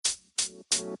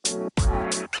Hello,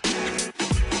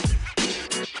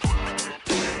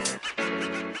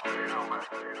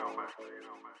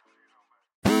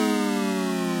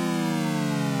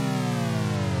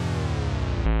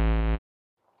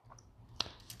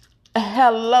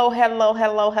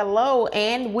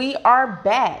 and we are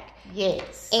back.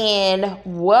 Yes. And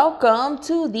welcome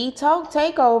to the Talk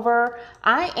Takeover.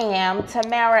 I am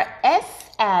Tamara S.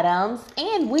 Adams,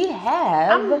 and we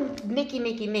have... I'm Nikki.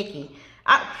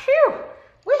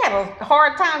 We had a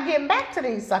hard time getting back to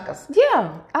these suckers.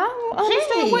 Yeah, I don't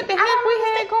understand what the heck we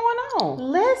had going on.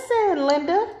 Listen,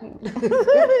 Linda.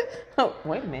 Oh,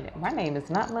 wait a minute. My name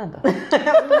is not Linda.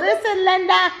 Listen,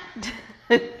 Linda.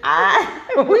 We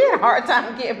had a hard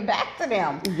time getting back to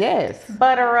them. Yes.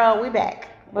 But we back.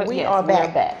 We are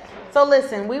back. So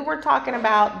listen, we were talking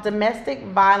about Domestic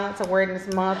Violence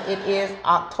Awareness Month. It is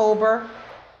October.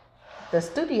 The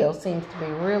studio seems to be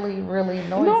really, really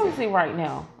noisy. Noisy right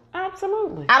now.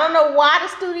 Absolutely. I don't know why the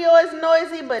studio is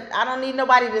noisy, but I don't need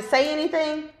nobody to say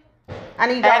anything. I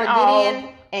need y'all to get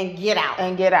in and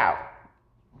get out.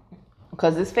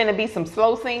 Because it's finna be some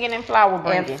slow singing and flower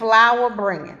bringing.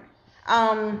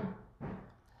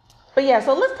 But yeah,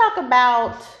 so let's talk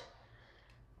about...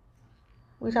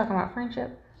 We talking about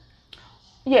friendship?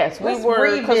 Yes, we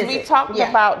were, because we talked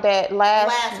about that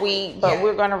last week, but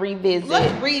we're going to revisit.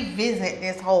 Let's revisit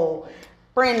this whole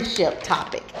friendship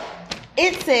topic.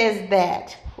 It says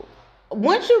that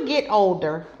once you get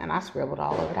older, and I scribbled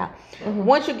all of it out. Mm-hmm.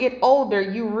 Once you get older,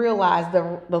 you realize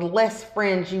the less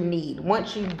friends you need.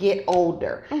 Once you get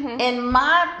older, and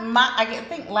I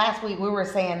think last week we were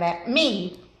saying that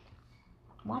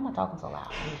why am I talking so loud?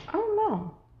 I don't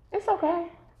know. It's okay.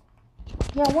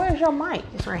 Yeah, where's your mic?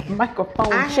 It's right here.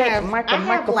 Microphone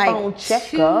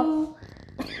checker.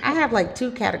 I have like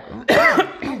two categories.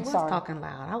 I was talking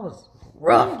loud. I was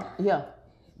rough. Yeah.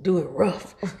 Do it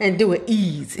rough and do it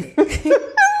easy.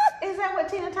 Is that what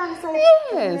Tina Turner said?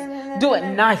 Yes. Do it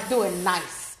nice. Do it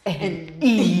nice and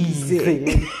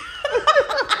easy.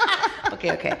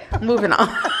 Okay. Moving on.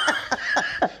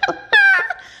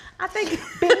 I think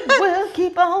big will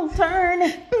keep on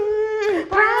turning.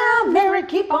 Proud Mary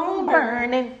keep on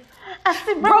burning. I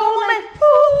said rolling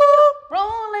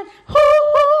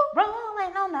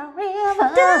on the river.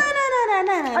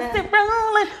 I said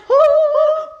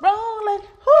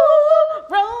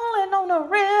rolling on the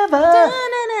river.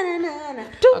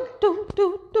 Do do do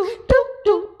do do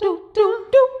do do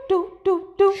do do do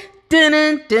do. Dun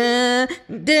dun dun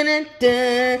dun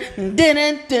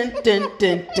dun dun dun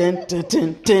dun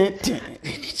dun dun dun.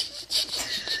 Did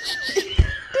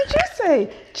you say?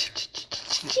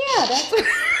 Yeah, that's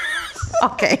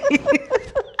okay.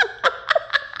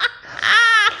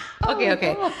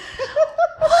 Okay.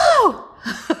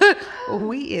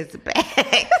 We is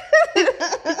back.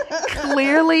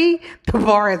 Clearly, the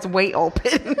bar is way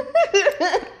open.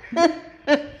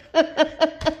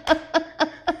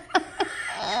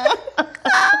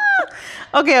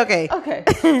 Okay.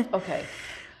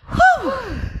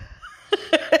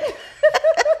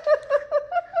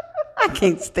 I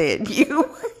can't stand you.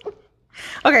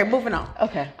 Okay, moving on.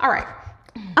 Okay. All right.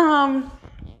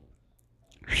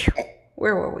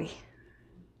 Where were we?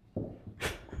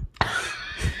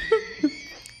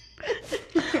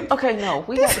 Okay, no,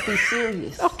 we got to be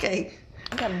serious. Okay.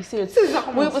 We got to be serious. This is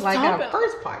almost like our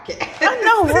first podcast. I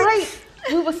know, right?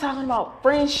 We was talking about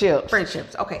friendships.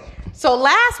 Okay. So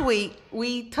last week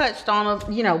we touched on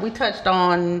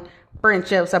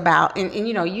friendships about, and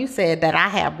you said that I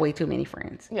have way too many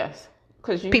friends. Yes.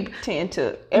 Because you tend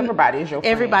to, everybody is your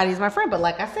friend. Everybody's my friend. But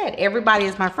like I said, everybody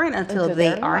is my friend until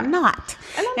they are not.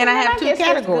 And I have two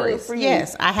categories.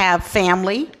 Yes. I have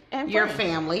family, and your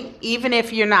family. Even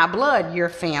if you're not blood, you're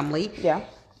family. Yeah.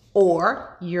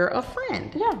 Or you're a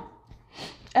friend. Yeah.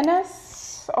 And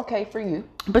that's okay for you.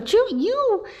 But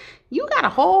you got a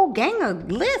whole gang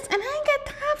of lists, and I ain't got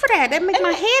time for that. That makes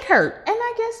my head hurt. And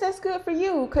I guess that's good for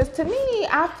you, because to me,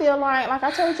 I feel like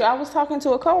I told you, I was talking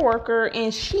to a coworker,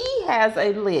 and she has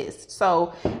a list.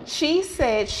 So she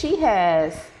said she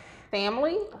has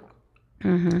family,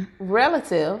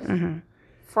 relatives,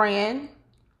 friend,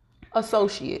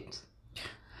 associates.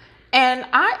 And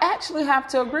I actually have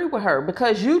to agree with her,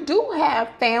 because you do have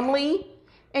family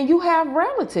and you have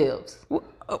relatives.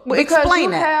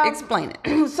 Explain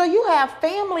it. So you have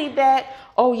family that,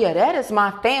 oh yeah, that is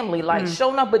my family, like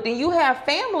showing up. But then you have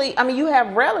family, you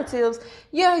have relatives.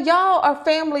 Yeah, y'all are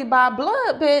family by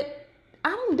blood, but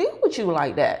I don't deal with you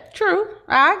like that. True.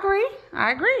 I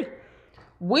agree.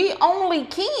 We only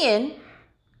can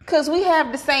because we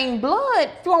have the same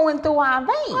blood flowing through our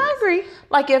veins. I agree.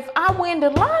 Like if I win the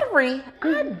lottery,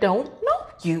 I don't know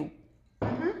you.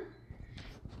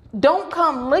 don't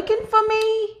come looking for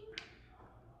me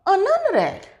or none of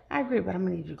that. I agree, but I'm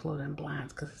gonna need you to close them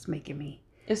blinds because it's making me.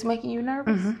 It's making you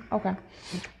nervous? Okay.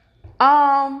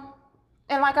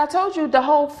 And like I told you, the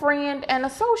whole friend and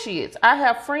associates. I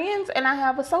have friends and I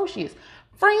have associates.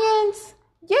 Friends,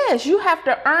 yes, you have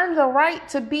to earn the right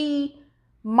to be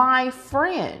my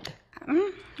friend.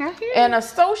 An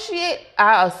associate,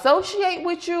 I associate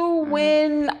with you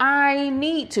when I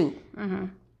need to.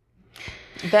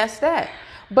 That's that.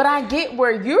 But I get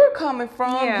where you're coming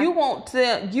from. Yeah. You want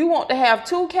to have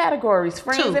two categories,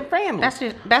 friends and family. That's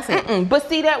it. But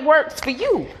see, that works for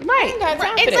you. Right.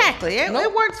 For Exactly.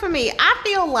 It works for me. I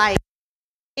feel like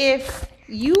if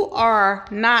you are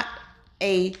not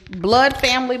a blood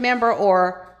family member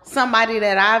or somebody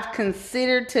that I've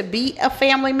considered to be a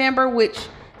family member, which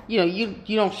you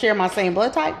don't share my same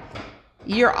blood type,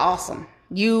 you're awesome.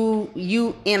 You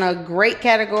in a great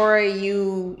category.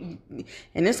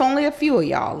 And it's only a few of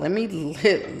y'all.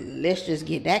 Let's just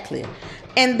get that clear.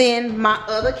 And then my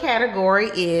other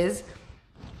category is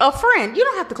a friend. You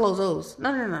don't have to close those.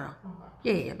 No.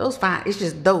 Yeah, those fine. It's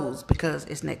just those because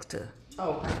it's next to.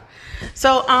 Oh.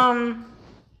 So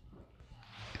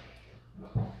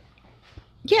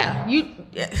yeah,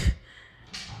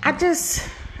 I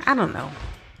don't know.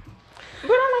 But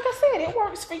like I said, it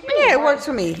works for you. Yeah, it works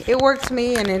for me. It works for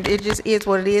me, and it just is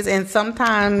what it is. And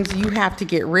sometimes you have to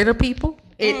get rid of people.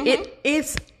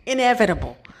 It's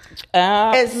inevitable.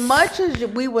 As much as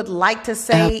we would like to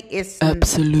say, it's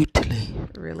absolutely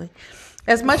really.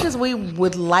 As much as we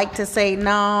would like to say,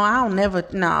 no, I'll never.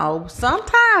 No,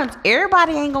 sometimes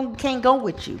everybody can't go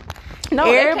with you. No,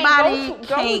 everybody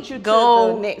can't go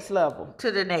to the next level.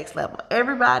 To the next level.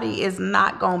 Everybody is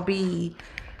not gonna be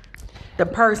the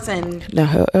person. Now,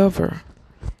 however,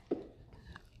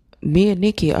 me and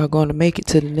Nikki are going to make it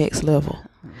to the next level.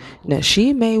 Now,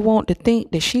 she may want to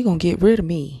think that she going to get rid of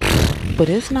me, but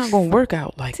it's not going to work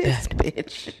out like that.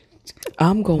 Bitch.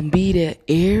 I'm going to be there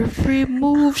every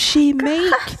move she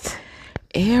makes,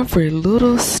 every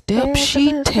little step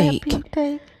she take.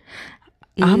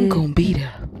 I'm going to be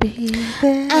there.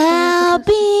 I'll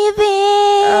be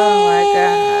there. Oh, my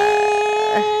God.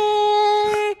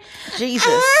 Jesus.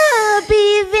 I'll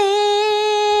be there.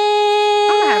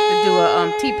 I'm gonna have to do a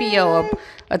TPO,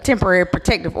 a temporary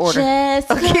protective order. Just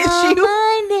call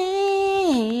my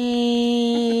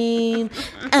name.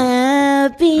 I'll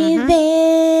be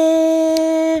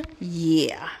there.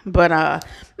 Yeah, but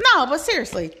no, but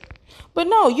seriously. But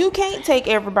no, you can't take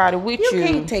everybody with you. You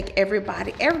can't take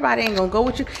everybody. Everybody ain't gonna go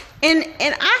with you. And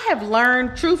I have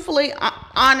learned, truthfully,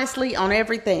 honestly, on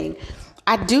everything.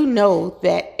 I do know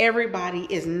that everybody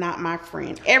is not my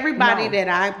friend. Everybody that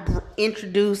I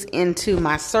introduce into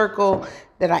my circle,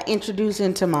 that I introduce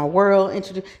into my world,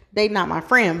 they not my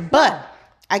friend. But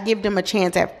I give them a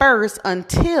chance at first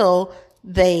until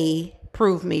they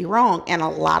prove me wrong. And a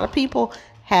lot of people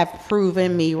have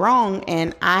proven me wrong,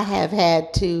 and I have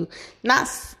had to not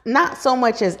so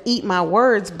much as eat my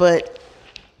words, but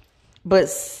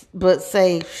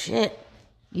say, shit,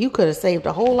 you could have saved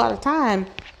a whole lot of time.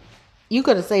 You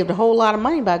could have saved a whole lot of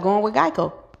money by going with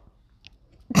Geico.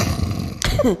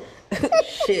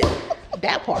 Shit,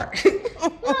 that part. You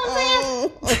know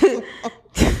what I'm saying?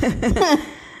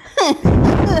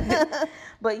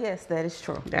 But yes, that is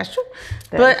true. That's true.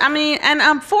 But I mean, and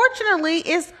unfortunately,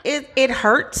 it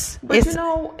hurts. But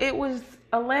it was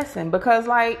a lesson because,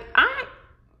 like, I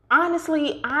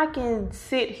can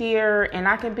sit here and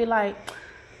I can be like,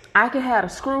 I can have a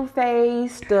screw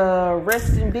face, the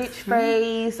resting bitch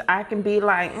face. I can be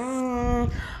like,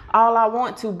 all I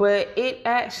want to, but it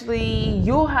actually,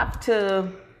 you'll have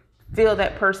to feel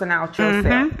that person out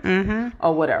yourself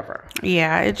or whatever.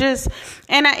 Yeah, it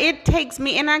takes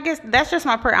me, and I guess that's just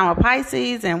I'm a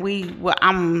Pisces, and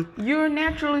you're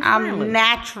naturally friendly. I'm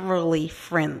naturally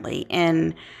friendly,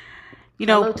 and a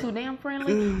little too damn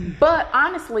friendly. But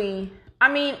honestly, I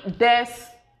mean, that's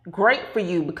great for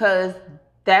you because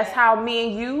that's how me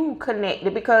and you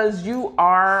connected, because you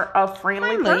are a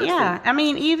friendly person. Yeah, I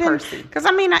mean, even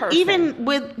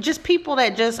with just people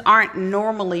that just aren't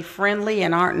normally friendly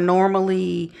and aren't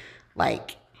normally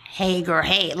like, hey girl,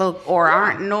 hey look, or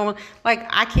aren't normal, like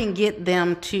I can get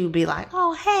them to be like,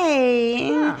 oh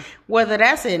hey, whether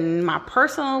that's in my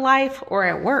personal life or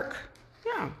at work.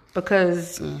 Yeah,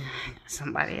 because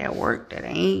somebody at work that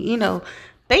ain't,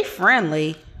 they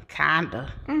friendly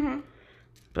kinda.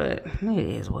 But it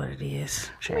is what it is.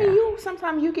 I mean,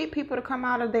 sometimes you get people to come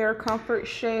out of their comfort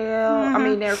shell. I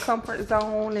mean, their comfort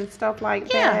zone and stuff like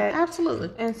that. Yeah,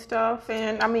 absolutely. And stuff.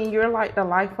 And I mean, you're like the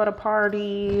life of the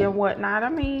party and whatnot. I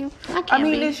mean,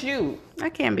 it's you. I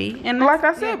can be. And like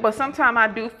I said, but sometimes I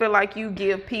do feel like you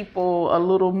give people a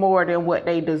little more than what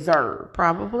they deserve.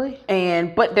 Probably.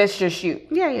 But that's just you.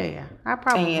 Yeah. I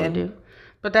probably do.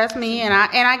 But that's me, and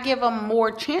I give them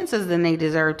more chances than they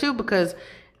deserve too, because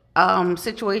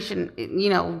situation,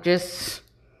 just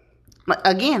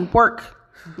again, work,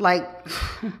 like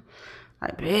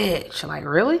bitch, like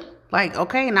really, like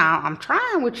okay, now I'm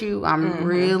trying with you, I'm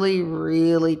really,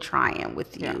 really trying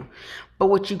with you, but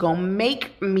what you gonna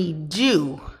make me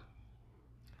do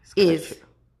is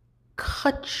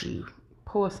cut you,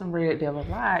 pour some Red Devil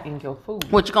Light in your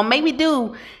food. What you gonna make me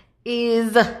do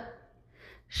is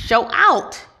show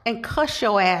out and cuss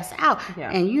your ass out.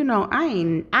 Yeah.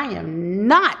 And I am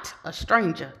not a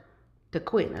stranger to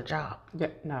quitting a job. Yeah,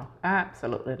 no,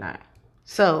 absolutely not.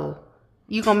 So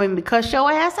you gonna make me cuss your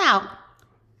ass out,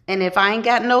 and if I ain't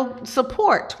got no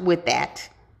support with that,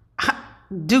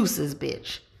 deuces,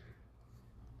 bitch.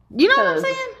 You know what I'm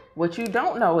saying? What you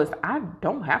don't know is I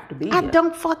don't have to be there. I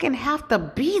don't fucking have to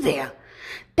be there.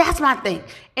 That's my thing.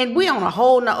 And we on a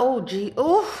whole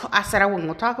I said I wasn't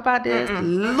gonna talk about this.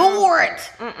 Lord,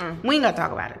 we ain't gonna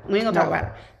talk about it. Talk about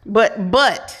it.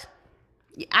 But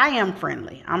I am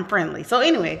friendly. I'm friendly. So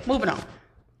anyway, moving on.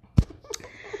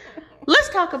 Let's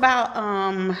talk about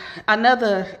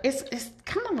another. It's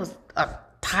kind of a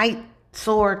tight,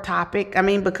 sore topic. I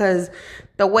mean, because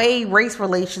the way race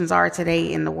relations are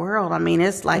today in the world, I mean,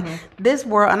 it's like this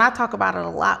world, and I talk about it a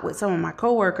lot with some of my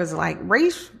coworkers. Like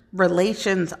race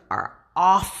relations are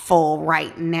awful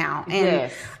right now,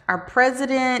 and our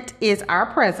president is our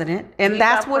president, and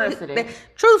that's what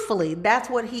truthfully, that's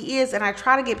what he is. And I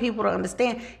try to get people to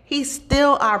understand he's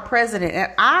still our president,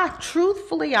 and I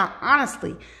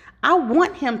honestly, I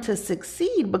want him to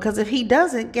succeed, because if he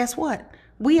doesn't, guess what?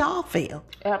 We all fail.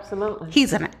 Absolutely.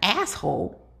 He's an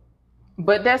asshole.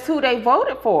 But that's who they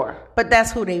voted for. But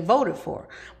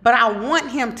I want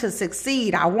him to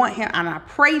succeed. I want him, and I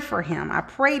pray for him. I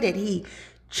pray that he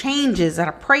changes, and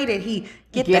I pray that he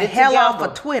get the hell off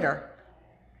of Twitter.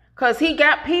 Because he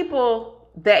got people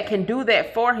that can do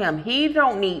that for him. He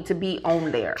don't need to be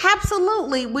on there.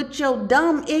 Absolutely, with your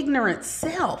dumb, ignorant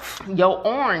self. Your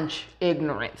orange,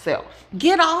 ignorant self.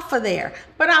 Get off of there.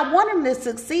 But I want him to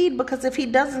succeed, because if he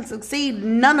doesn't succeed,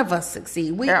 none of us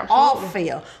succeed. We all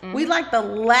fail. We like the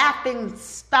laughing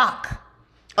stock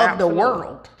of the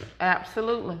world.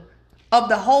 Absolutely. Of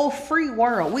the whole free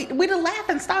world. We the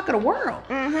laughing stock of the world.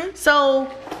 So...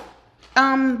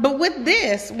 but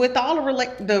with all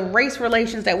the race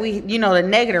relations that we, the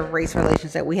negative race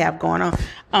relations that we have going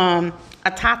on,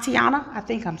 Tatiana, I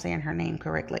think I'm saying her name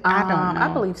correctly. I don't know. I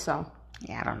believe so.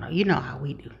 Yeah, I don't know. You know how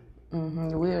we do.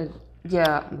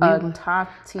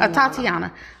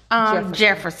 Tatiana.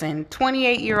 Jefferson,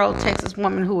 28-year-old Texas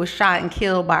woman who was shot and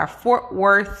killed by a Fort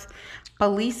Worth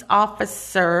police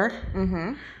officer,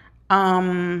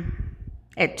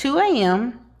 at 2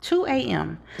 a.m.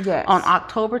 On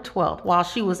October 12th, while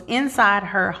she was inside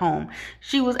her home.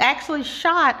 She was actually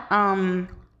shot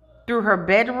through her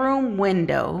bedroom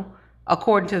window,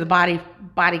 according to the body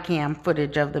cam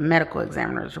footage of the medical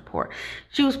examiner's report.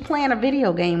 She was playing a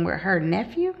video game with her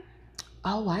nephew.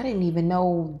 Oh, I didn't even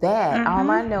know that.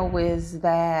 All I know is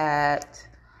that...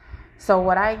 So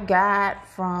what I got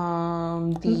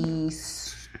from the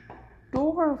story...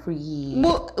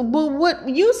 Well, what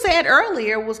you said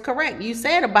earlier was correct. You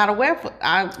said about a welfare...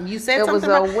 you said it was a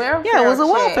welfare check. Yeah, it was a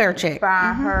welfare check.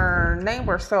 By her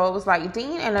neighbor. So it was like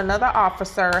Dean and another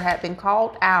officer had been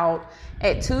called out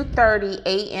at 2:30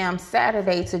 a.m.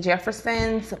 Saturday to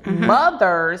Jefferson's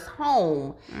mother's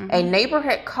home. A neighbor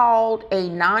had called a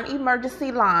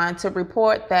non-emergency line to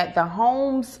report that the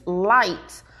home's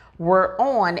lights were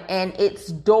on and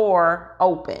its door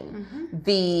open.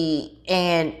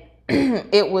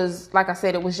 It was, like I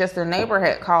said, it was just a neighbor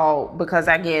had called because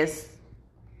I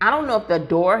don't know if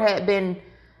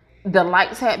the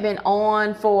lights had been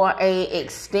on for a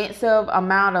extensive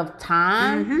amount of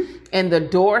time and the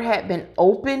door had been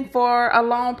open for a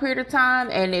long period of time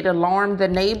and it alarmed the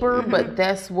neighbor, but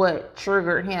that's what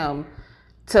triggered him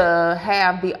to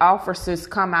have the officers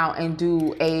come out and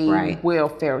do a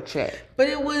welfare check. But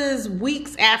it was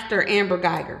weeks after Amber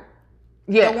Geiger.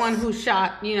 Yes. The one who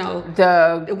shot,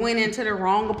 went into the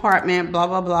wrong apartment, blah,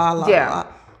 blah, blah, blah, blah.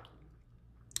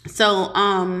 So,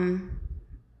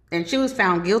 and she was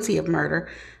found guilty of murder.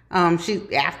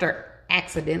 After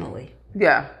accidentally.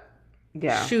 Yeah.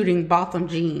 Shooting Botham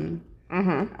Jean.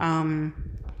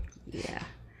 Yeah.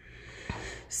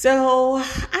 So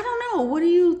I don't know. What do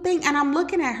you think? And I'm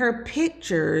looking at her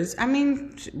pictures. I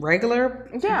mean, regular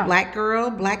black girl,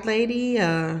 black lady.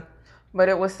 But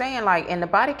it was saying, like, in the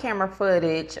body camera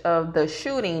footage of the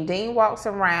shooting, Dean walks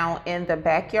around in the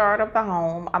backyard of the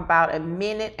home about a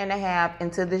minute and a half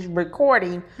into this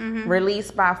recording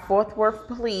released by Fort Worth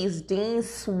police. Dean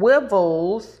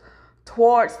swivels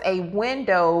towards a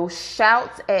window,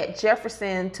 shouts at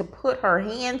Jefferson to put her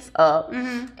hands up,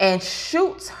 and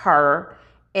shoots her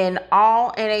in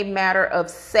a matter of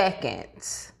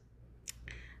seconds.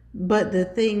 But the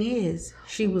thing is,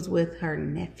 she was with her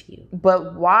nephew.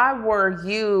 But why were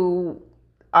you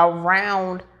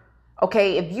around?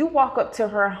 Okay, if you walk up to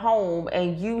her home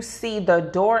and you see the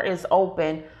door is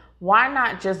open, why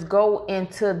not just go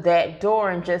into that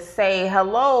door and just say,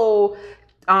 hello,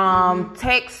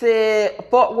 Texas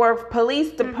Fort Worth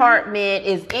Police Department,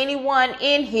 is anyone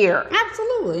in here?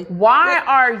 Absolutely. Why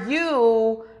are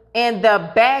you in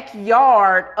the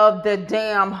backyard of the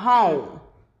damn home?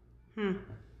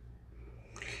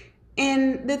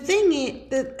 And the thing is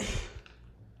that,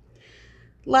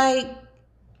 like,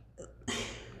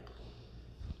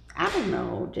 I don't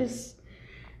know, just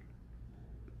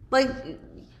like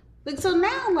so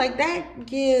now, like, that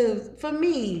gives, for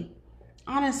me,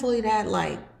 honestly, that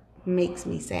like makes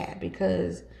me sad,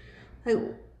 because like,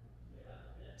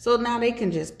 so now they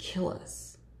can just kill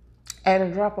us At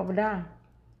a drop of a dime.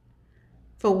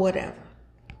 for whatever.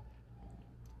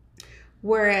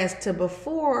 Whereas to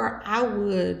before, I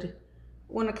would,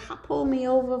 when a cop pulled me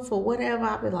over for whatever,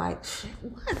 I'd be like, shit,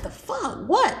 what the fuck?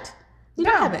 What? You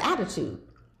don't have an attitude.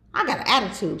 I got an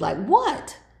attitude. Like,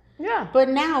 what? Yeah. But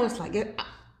now it's like,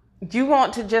 You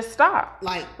want to just stop.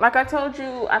 like I told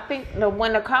you, I think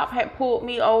when the cop had pulled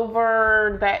me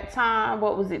over that time,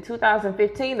 what was it,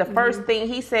 2015, the first thing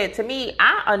he said to me,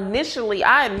 I immediately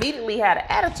had an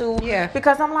attitude. Yeah.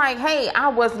 Because I'm like, hey, I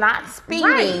was not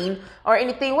speeding or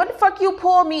anything. What the fuck you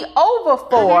pulled me over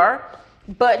for?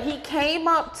 But he came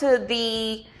up to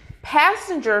the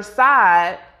passenger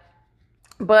side,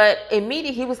 but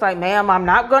immediately he was like, ma'am, I'm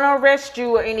not going to arrest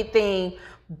you or anything.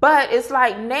 But it's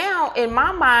like, now in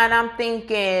my mind, I'm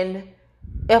thinking,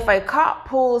 if a cop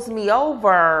pulls me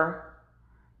over,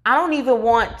 I don't even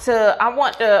want to, I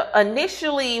want to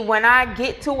initially, when I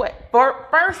get to it,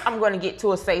 first I'm going to get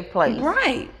to a safe place.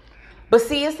 right. But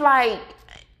see, it's like,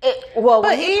 But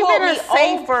when he even pulled a me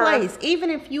safe over, place, even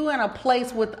if you're in a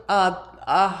place with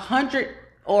 100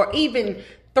 or even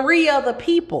 3 other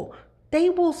people, they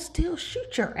will still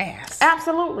shoot your ass.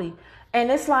 absolutely. And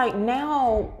it's like,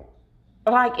 now,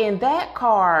 like in that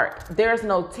car, there's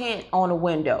no tint on the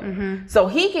window. So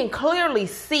he can clearly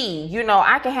see,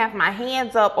 I can have my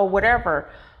hands up or whatever.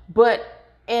 But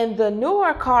in the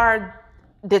newer car,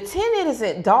 the tint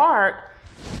isn't dark,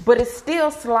 but it's still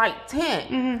slight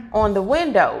tint on the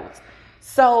windows.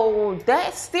 So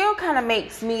that still kind of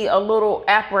makes me a little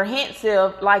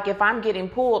apprehensive. Like, if I'm getting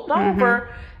pulled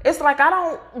over, it's like, I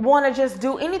don't want to just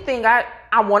do anything. I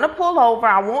want to pull over.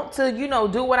 I want to,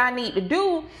 do what I need to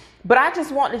do. But I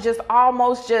just want to just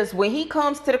almost just, when he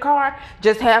comes to the car,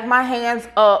 just have my hands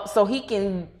up so he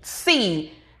can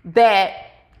see that.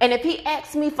 And if he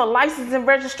asks me for license and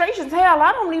registrations, hell,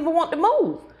 I don't even want to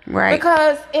move. Right.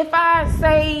 Because if I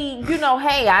say,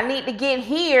 hey, I need to get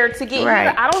here to get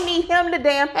here, I don't need him to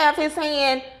damn have his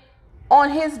hand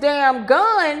on his damn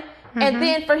gun. And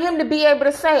then for him to be able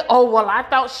to say, oh, well, I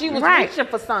thought she was reaching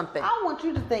for something. I don't want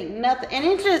you to think nothing. And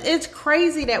it's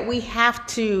crazy that we have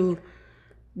to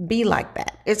be like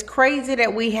that. It's crazy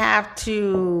that we have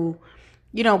to,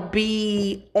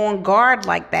 be on guard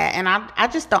like that. And I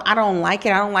just don't like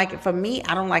it. I don't like it for me.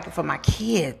 I don't like it for my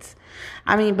kids.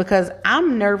 I mean, because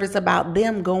I'm nervous about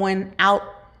them going out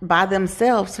by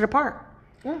themselves to the park.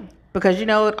 Yeah. Because,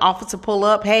 officer pull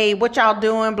up, hey, what y'all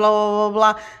doing? Blah, blah,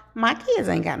 blah, blah. My kids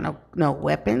ain't got no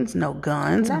weapons, no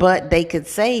guns, but they could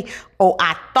say, oh,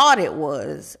 I thought it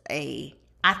was.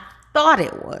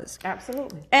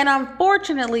 Absolutely. And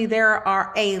unfortunately, there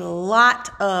are a lot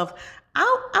of,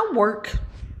 I work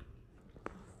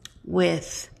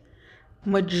with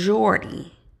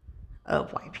majority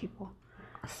of white people.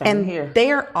 Same and here.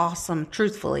 They're awesome,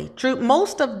 truthfully.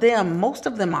 Most of them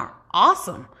are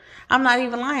awesome. I'm not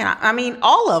even lying. I mean,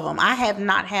 all of them. I have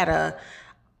not had a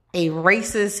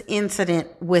racist incident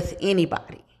with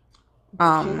anybody. You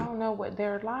don't know what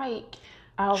they're like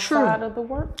outside of the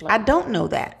workplace. I don't know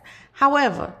that.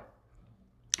 However,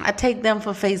 I take them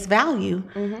for face value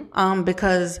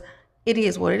because it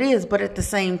is what it is. But at the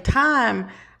same time,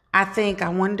 I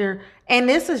wonder, and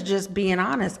this is just being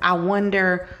honest, I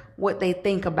wonder what they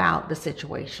think about the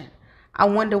situation. I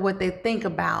wonder what they think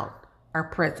about our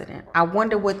president. I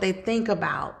wonder what they think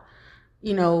about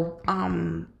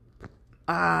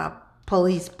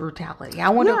police brutality. I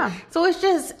wonder. Yeah. So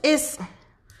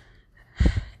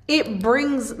it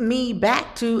brings me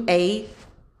back to a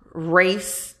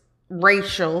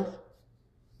racial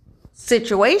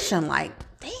situation. Like,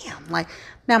 damn. Like,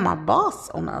 now my boss,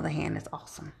 on the other hand, is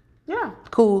awesome. Yeah.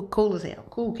 Cool as hell.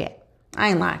 Cool cat. I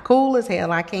ain't lying. Cool as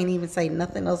hell. I can't even say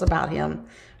nothing else about him.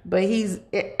 But he's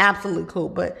absolutely cool.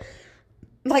 But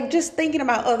like, just thinking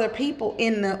about other people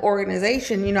in the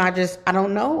organization, I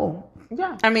don't know.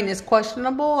 Yeah. I mean, it's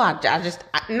questionable.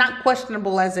 Not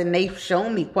questionable as in they've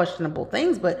shown me questionable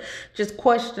things, but just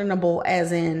questionable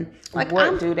as in, like,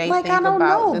 what do they think I don't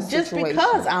about know, the just situation?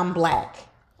 because I'm black.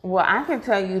 Well, I can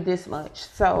tell you this much.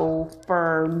 So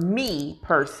for me,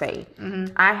 per se,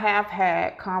 I have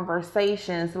had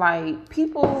conversations, like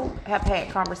people have had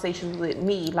conversations with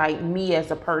me, like me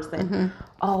as a person.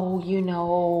 Oh,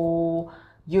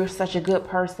 you're such a good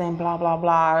person, blah, blah,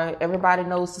 blah. Everybody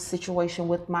knows the situation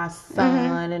with my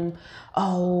son and,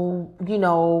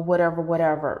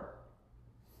 whatever.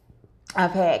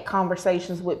 I've had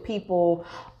conversations with people.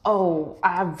 Oh,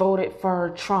 I voted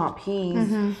for Trump. He's,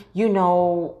 I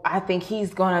think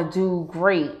he's going to do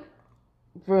great.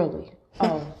 Really?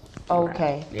 Oh,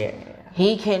 okay. Yeah.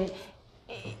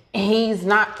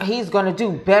 He's going to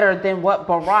do better than what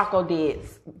Barack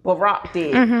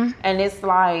did. And it's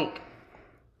like,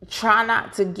 try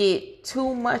not to get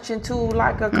too much into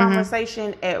like a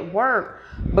conversation at work,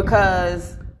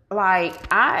 because like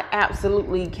I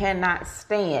absolutely cannot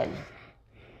stand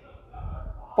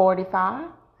 45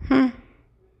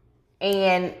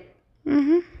 and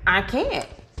I can't.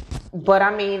 But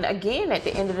I mean, again, at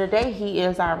the end of the day, he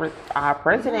is our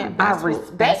president. That's I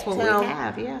respect what him. we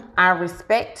have, yeah. I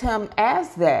respect him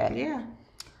as that. Yeah.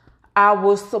 I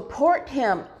will support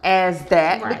him as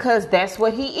that, because that's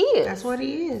what he is. That's what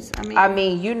he is. I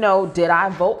mean, did I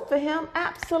vote for him?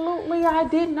 Absolutely, I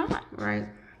did not. Right.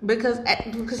 Because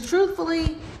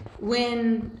truthfully,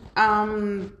 when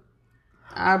Barack,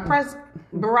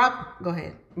 go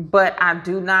ahead. But I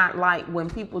do not like when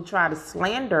people try to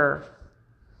slander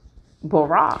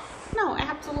Barack. No,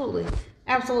 absolutely.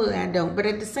 Absolutely, I don't. But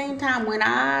at the same time, when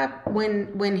Barack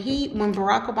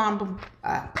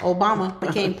Obama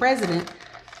became president,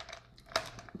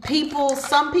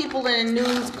 some people in the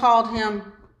news called him.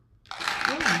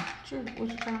 Yeah, sure. What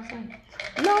you trying to say?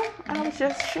 No, I was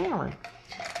just sharing.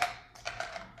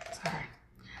 Sorry.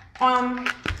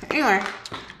 Anyway,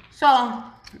 so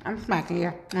I'm smacking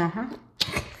you.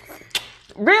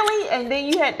 Really? And then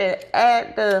you had to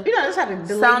add the that's how the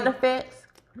sound effects.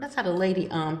 That's how the lady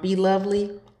Be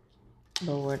Lovely.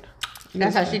 Lord.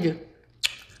 That's how she do.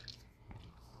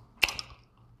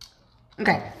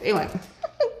 Okay. Anyway.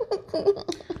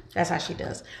 That's how she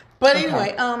does. But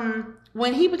anyway,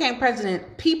 when he became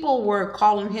president, people were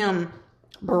calling him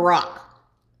Barack.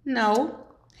 No,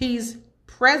 he's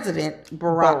President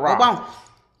Barack Obama.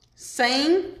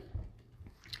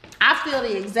 I feel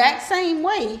the exact same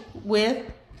way with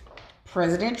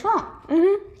President Trump.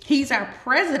 He's our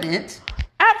president.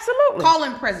 Absolutely. Call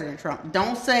him President Trump.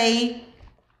 Don't say,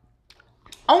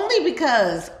 only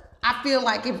because I feel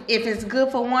like if it's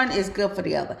good for one, it's good for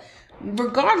the other.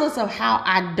 Regardless of how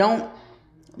I don't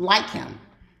like him,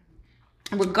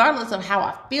 regardless of how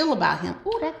I feel about him.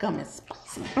 Ooh, that gum is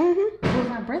spicy. Was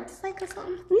my breath sick or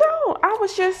something? No, I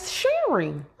was just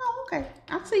sharing. Oh, okay.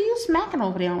 I see you smacking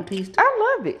over there on a piece too.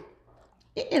 I love it.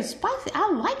 It is spicy. I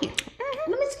like it.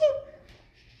 Let me see.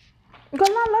 Because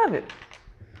I love it.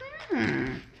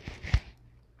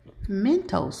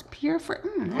 Mentos, pure for.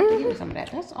 I have to give you some of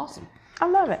that. That's awesome. I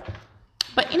love it.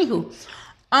 But anywho,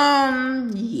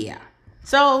 yeah.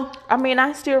 So I mean,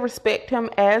 I still respect him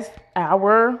as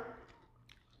our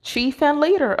chief and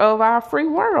leader of our free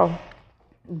world.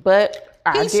 But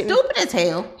he's stupid as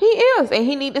hell. He is, and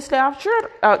he need to stay off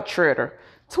Twitter.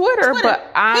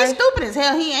 But he's stupid as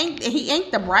hell. He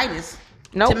ain't the brightest.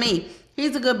 To me,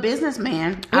 he's a good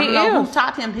businessman. I don't know who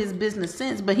taught him his business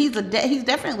sense, but he's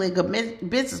definitely a good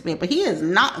businessman. But he is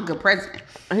not a good president.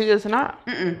 He is not.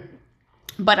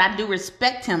 But I do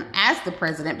respect him as the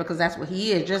president, because that's what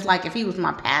he is. Just like if he was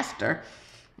my pastor,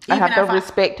 I have to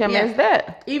respect him as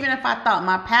that. Even if I thought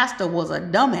my pastor was a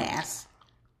dumbass,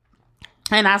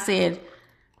 and I said,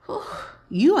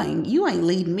 "You ain't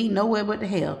leading me nowhere but to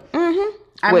hell."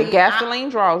 With gasoline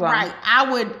draws on. Right.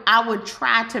 I would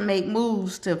try to make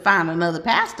moves to find another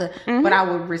pastor, but I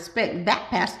would respect that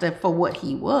pastor for what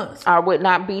he was. I would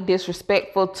not be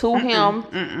disrespectful to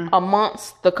him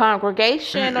amongst the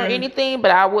congregation or anything,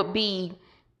 but I would be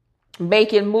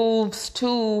making moves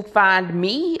to find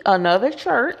me another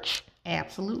church.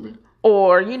 Absolutely.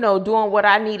 or, you know, doing what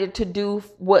I needed to do,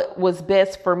 what was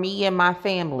best for me and my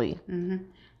family. Mm-hmm.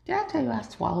 Did I tell you I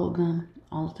swallow gum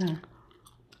all the time?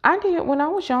 I did when I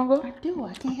was younger. I do.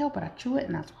 I can't help it. I chew it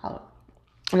and I swallow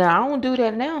it. No, I don't do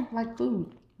that now. Like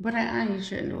food. But I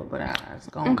shouldn't do it, but it's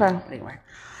going Okay. Anyway.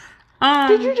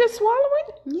 Did you just swallow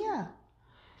it? Yeah.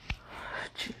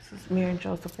 Jesus, Mary and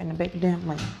Joseph and the baby damn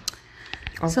lamb.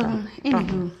 Okay. So,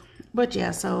 anywho. But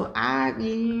yeah, so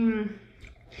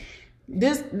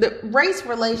the race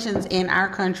relations in our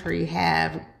country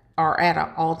are at an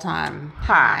all-time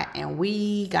high, and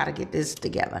we got to get this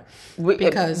together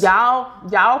because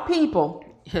y'all people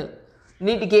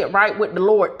need to get right with the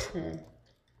Lord,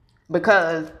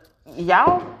 because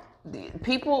y'all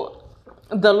people,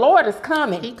 the Lord is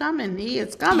coming. He is coming. He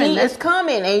is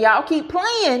coming, and y'all keep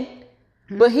playing,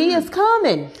 but He is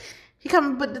coming. He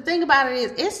coming. But the thing about it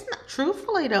is, it's not,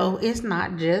 truthfully though, it's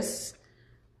not just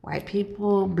white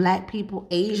people, black people,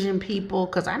 Asian people,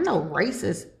 because I know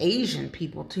racist Asian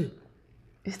people too.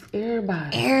 It's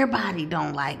everybody. Nobody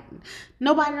don't like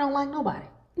nobody.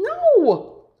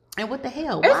 No. And what the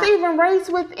hell? It's even race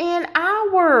within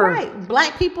our. Right.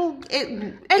 Black people. That's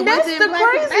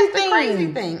the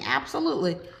crazy thing.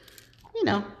 Absolutely. You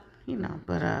know,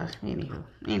 but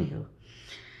anywho.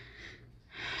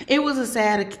 It was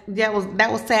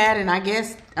that was sad, and I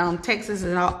guess Texas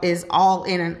is all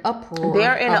in an uproar.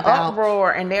 They're in an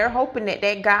uproar, and they're hoping that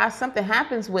guy, something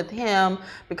happens with him,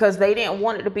 because they didn't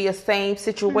want it to be a same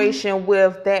situation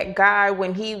with that guy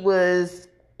when he was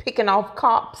picking off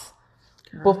cops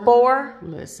before.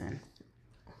 Listen,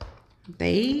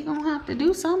 they gonna have to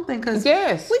do something, because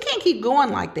yes, we can't keep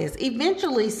going like this.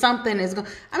 Eventually, something is going.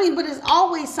 But it's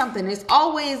always something. It's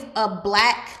always a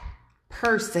black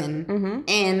person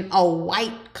and a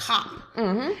white cop.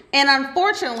 And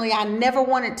unfortunately, I never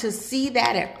wanted to see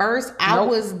that at first. I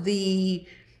was the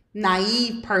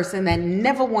naive person that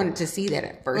never wanted to see that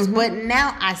at first. But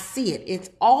now I see it. It's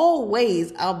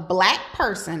always a black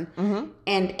person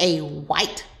and a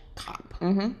white cop.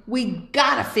 We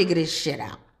gotta figure this shit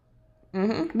out.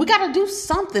 We gotta do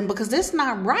something, because it's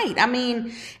not right.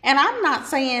 And I'm not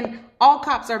saying all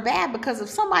cops are bad, because if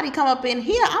somebody come up in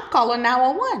here, I'm calling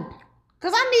 911.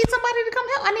 Because I need somebody to come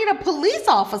help. I need a police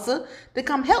officer to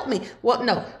come help me. Well,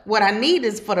 no. What I need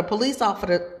is for the police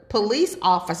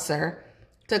officer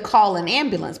to call an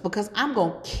ambulance, because I'm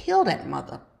going to kill that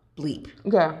mother bleep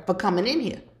for coming in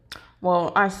here.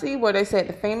 Well, I see where they said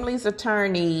the family's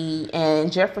attorney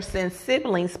and Jefferson's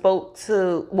siblings spoke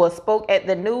at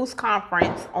the news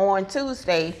conference on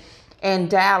Tuesday in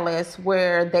Dallas,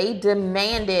 where they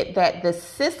demanded that the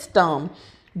system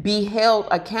be held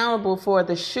accountable for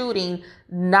the shooting,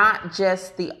 not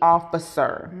just the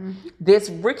officer. This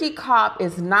rookie cop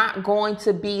is not going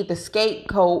to be the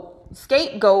scapegoat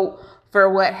for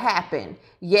what happened.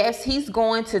 Yes, he's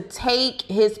going to take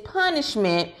his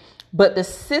punishment, but the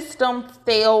system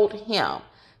failed him.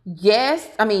 Yes,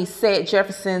 said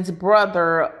Jefferson's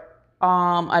brother,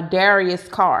 Adarius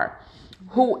Carr.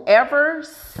 Whoever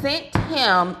sent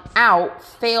him out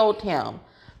failed him.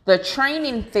 The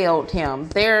training failed him.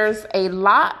 There's a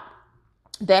lot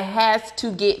that has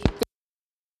to get fixed.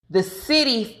 The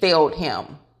city failed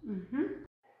him.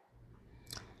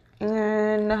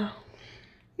 And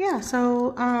yeah,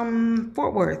 so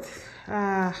Fort Worth,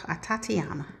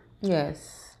 Tatiana.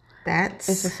 Yes, it's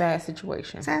a sad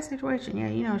situation. Sad situation.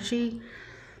 Yeah, she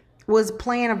was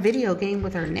playing a video game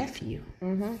with her nephew.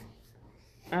 And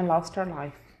lost her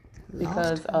life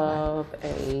because of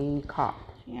a cop.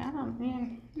 Yeah,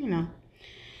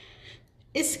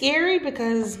 it's scary,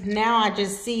 because now I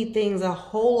just see things a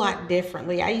whole lot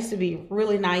differently. I used to be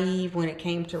really naive when it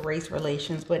came to race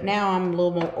relations, but now I'm a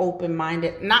little more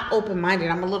open-minded. Not open-minded,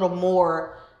 I'm a little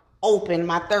more open.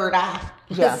 My third eye,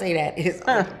 let's say that, is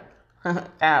open.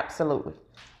 Absolutely.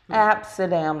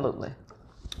 Absolutely.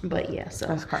 But yeah, so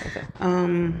that's crazy.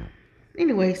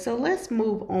 Anyway, so let's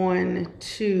move on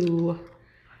to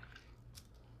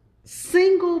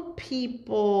single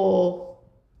people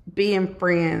being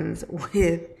friends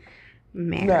with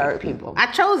married people. I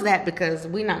chose that because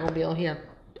we're not gonna be on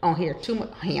here too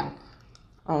much.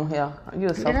 On here,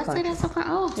 you're so. Did I say that so?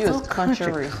 Oh, you're so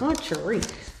country.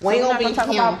 We ain't gonna talk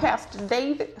about Pastor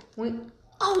David. We didn't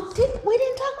talk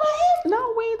about him?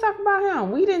 No, we ain't talking about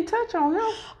him. We didn't touch on him.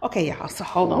 Okay, y'all. So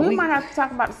hold on. We might have to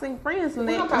talk about the single friends. We're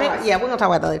gonna talk about that later.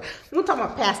 We're gonna talk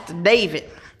about Pastor David.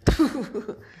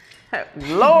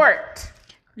 Lord.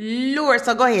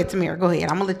 So go ahead, Tamara. Go ahead.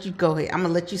 I'm gonna let you go ahead. I'm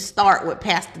gonna let you start with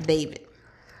Pastor David.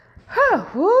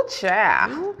 Whoo,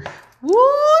 child. Woo,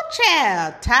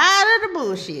 child. Tired of the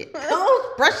bullshit.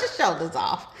 Go brush your shoulders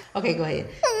off. Okay, go ahead.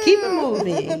 Keep it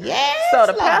moving. Yes. So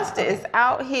the pastor is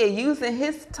out here using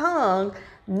his tongue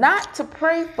not to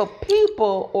pray for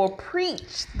people or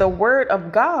preach the word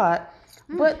of God,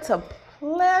 but to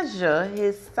pleasure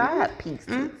his side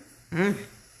pieces.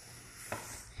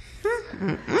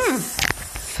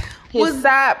 His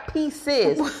side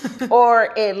pieces,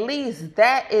 or at least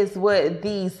that is what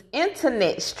these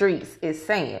internet streets is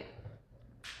saying.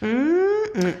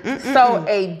 So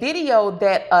a video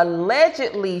that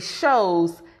allegedly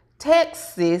shows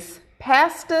Texas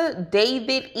Pastor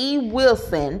David E.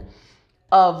 Wilson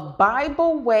of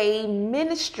Bible Way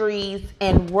Ministries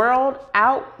and World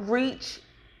Outreach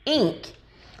Inc.,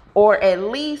 or at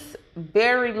least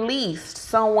very least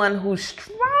someone who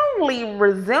strongly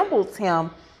resembles him,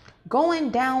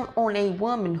 going down on a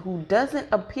woman who doesn't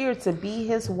appear to be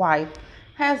his wife,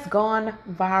 has gone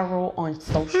viral on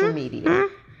social media.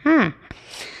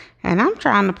 And I'm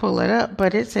trying to pull it up,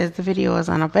 but it says the video is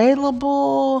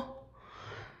unavailable.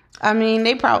 I mean,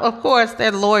 they probably, of course,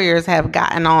 their lawyers have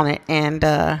gotten on it, and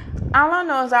all I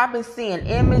know is I've been seeing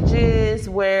images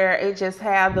where it just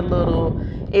have the little,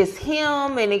 it's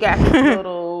him, and it got his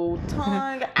little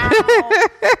tongue out,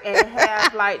 and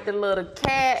have like the little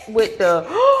cat with the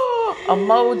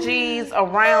emojis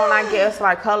around, I guess,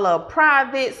 like her little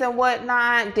privates and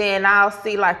whatnot. Then I'll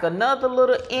see like another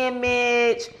little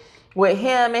image with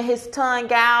him and his tongue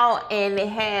out, and it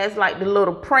has like the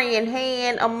little praying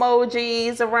hand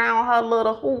emojis around her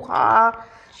little hoo-ha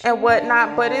and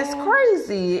whatnot. But it's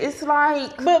crazy. It's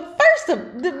like, but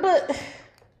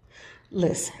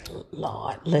listen,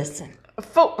 Lord, listen.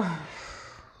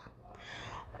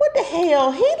 What the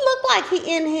hell? He looked like he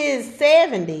in his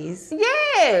 70s.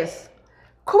 Yes.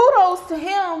 Kudos to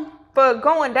him for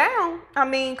going down. I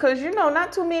mean, because,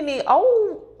 not too many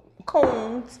old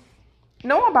coons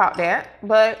know about that.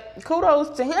 But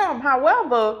kudos to him.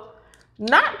 However,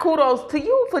 not kudos to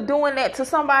you for doing that to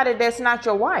somebody that's not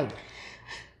your wife.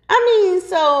 I mean,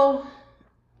 so,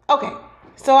 okay.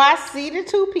 So I see the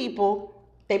two people.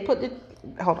 They put the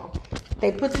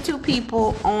two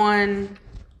people on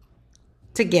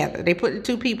together. They put the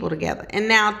two people together. And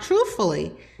now,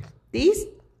 truthfully, these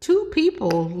two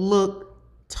people look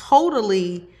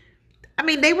totally, I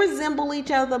mean, they resemble each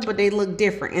other, but they look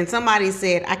different. And somebody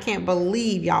said, I can't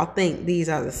believe y'all think these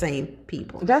are the same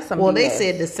people. That's some BS. They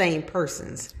said the same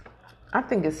persons. I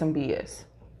think it's some BS.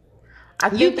 I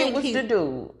think it was the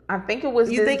dude. I think it was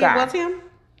this guy. You think it was him?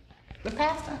 The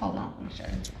pastor? Hold on, let me show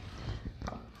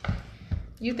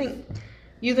you.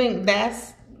 You think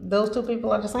that's, those two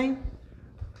people are the same?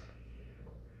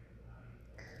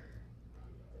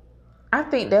 I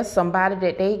think that's somebody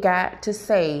that they got to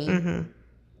say.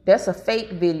 That's a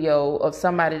fake video of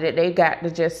somebody that they got to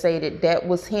just say that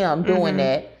was him doing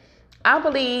that. I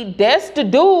believe that's the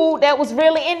dude that was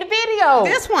really in the video.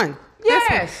 This one.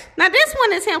 Yes. Now this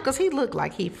one is him because he looked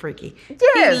like he freaky.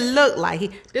 Yes. He looked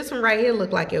like this one right here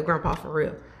looked like your grandpa for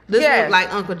real. This looked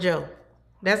like Uncle Joe.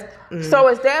 That's so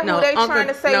is that who they trying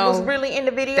to say was really in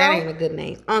the video? That ain't a good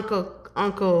name. Uncle.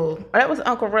 Oh, that was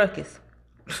Uncle Ruckus.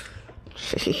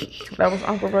 That was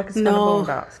Uncle Ruckus from the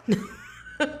Boondocks.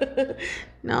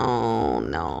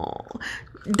 No.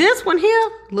 This one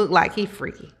here looked like he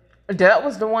freaky. That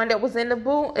was the one that was in the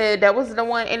that was the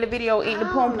one in the video eating the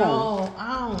poom poom.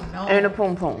 I don't know. And the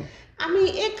poom poom. I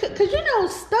mean, it could,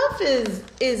 because stuff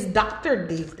is doctored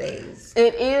these days.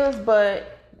 It is,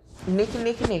 but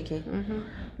Nikki.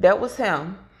 That was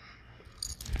him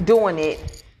doing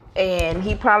it, and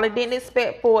he probably didn't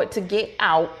expect for it to get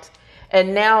out.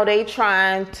 And now they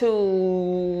trying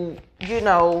to,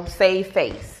 save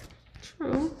face.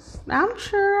 True. I'm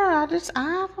sure. I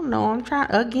don't know. I'm trying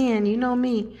again. You know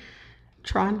me,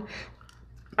 trying.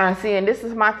 I see, and this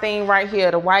is my thing right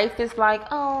here. The wife is like,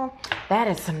 "Oh, that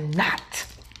is not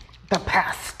the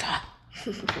pastor."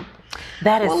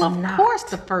 That is not. Of course,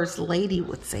 the first lady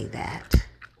would say that.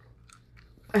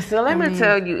 So let me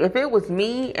tell you, if it was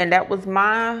me and that was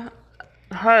my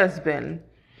husband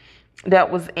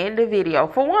that was in the video,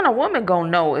 for one, a woman gonna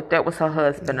know if that was her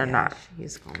husband or not.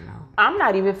 She's gonna know. I'm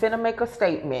not even finna make a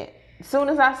statement. As soon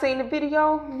as I seen the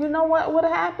video, you know what would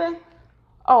have happened?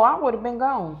 Oh, I would have been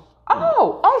gone.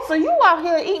 Oh, so you out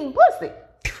here eating pussy?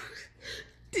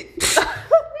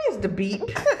 Where's the beep?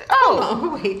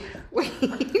 Oh, wait.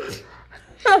 Where's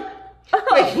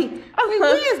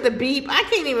the beep? I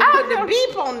can't even put the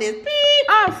beep on this beep.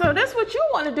 Oh, so that's what you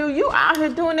want to do. You out here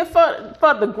doing it for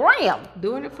the gram.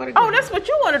 Doing it for the gram. Oh, that's what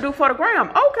you want to do for the gram.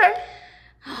 Okay.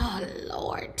 Oh,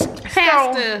 Lord.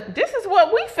 Pastor. So, this is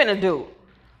what we finna do.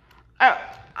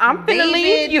 I'm finna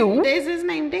leave you. Is his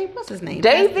name Dave? What's his name?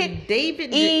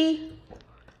 David E.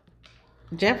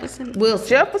 Jefferson Wilson.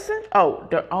 Jefferson?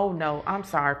 Oh no. I'm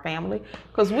sorry, family,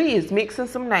 because we is mixing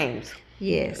some names.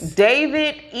 Yes.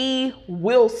 David E.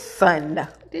 Wilson.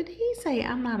 Did he say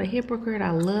I'm not a hypocrite?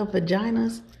 I love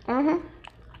vaginas. Mm-hmm.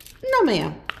 No,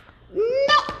 ma'am.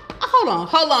 No.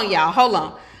 Hold on, y'all. Hold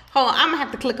on. I'm gonna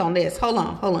have to click on this. Hold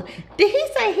on. Did he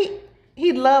say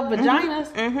he loved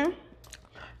vaginas? Mm-hmm.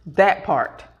 That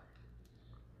part.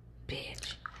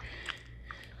 Bitch.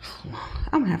 Hold on.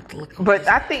 I'm gonna have to look on But this.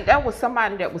 I think that was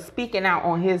somebody that was speaking out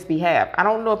on his behalf. I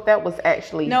don't know if that was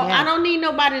actually No, him. I don't need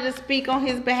nobody to speak on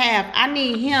his behalf. I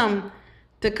need him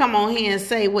to come on here and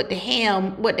say what the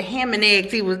ham and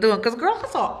eggs he was doing. Because, girl, I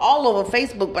saw all over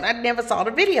Facebook, but I never saw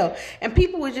the video. And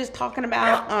people were just talking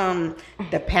about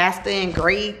the pastor in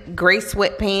gray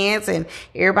sweatpants and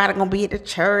everybody going to be at the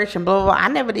church and blah, blah, blah. I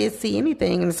never did see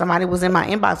anything. And somebody was in my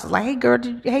inbox, was like, hey, girl,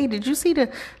 did you see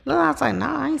the... I was like,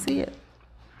 nah, I ain't see it.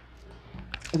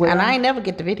 Well, and I ain't never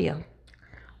get the video.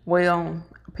 Well,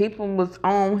 people was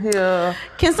on here.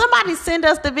 Can somebody send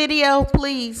us the video,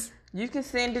 please? You can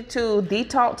send it to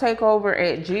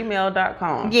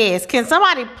thetalktakeover@gmail.com. Yes. Can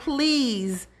somebody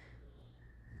please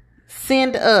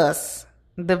send us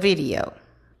the video?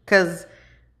 Because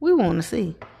we want to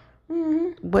see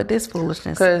what this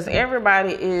foolishness Because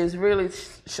everybody is really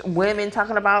women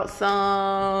talking about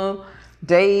some.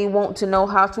 They want to know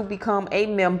how to become a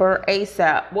member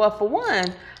ASAP. Well, for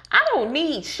one, I don't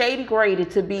need Shady Grady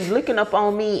to be looking up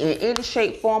on me in any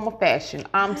shape, form, or fashion.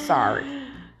 I'm sorry.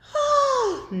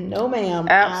 No, ma'am.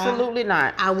 Absolutely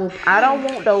not. I will. I don't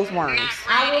want those worms.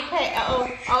 I will pay.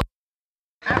 I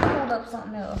pulled up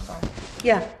something else.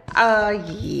 Yeah.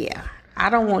 Yeah. I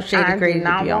don't want Shady Grady to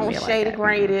be on me. I do not want Shady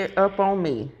Grady up on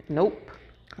me. Nope.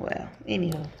 Well,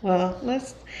 anyhow. Well,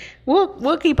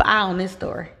 we'll keep an eye on this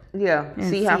story. Yeah.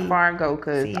 See how far it goes.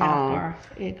 Because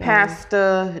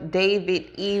Pastor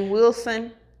David E.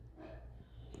 Wilson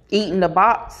eating the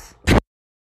box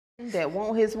that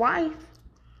want his wife.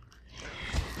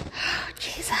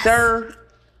 Jesus. Sir.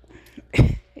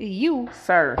 You are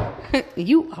fired.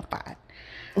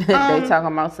 They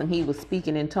talking about some he was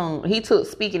speaking in tongues. He took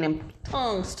speaking in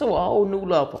tongues to a whole new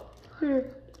level.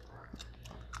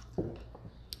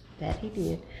 That he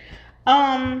did.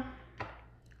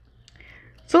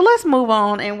 So let's move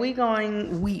on, and the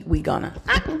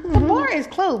bar is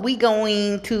closed. We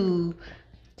going to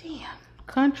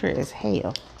country as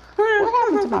hell.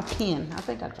 What happened to my pen? I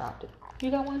think I dropped it.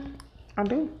 You got one? I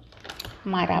do.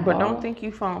 Might I But borrow? don't think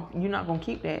you're not gonna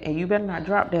keep that, and you better not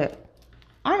drop that.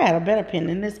 I got a better pen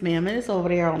than this, ma'am, and it's over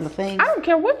there on the thing. I don't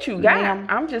care what you got. Ma'am.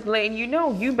 I'm just letting you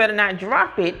know you better not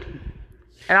drop it,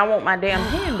 and I want my damn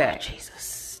pen back.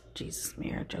 Jesus,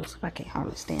 Mary, Joseph, I can't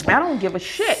hardly stand it. I don't give a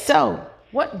shit. So,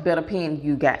 what better pen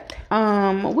you got?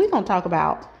 we're gonna talk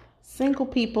about single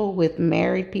people with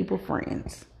married people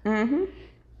friends. Mm-hmm.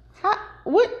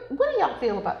 What do y'all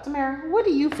feel about Tamara? What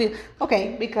do you feel?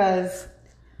 Okay, because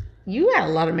you got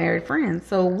a lot of married friends.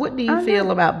 So what do you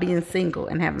feel about being single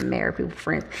and having married people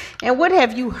friends? And what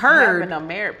have you heard? Having a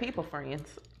married people friends.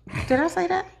 Did I say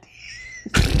that?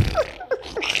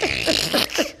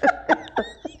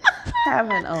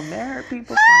 Having a married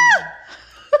people friend.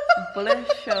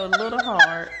 Bless your little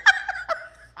heart.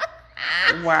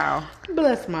 Wow.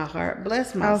 Bless my heart.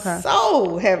 Bless my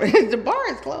soul. The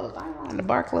bar is closed. I don't mind the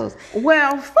bar closed.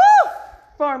 Well,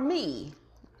 for me,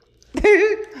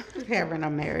 having a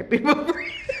married people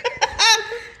friend.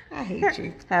 I hate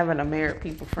you. Having a married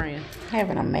people friend.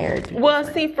 Having a married people Well,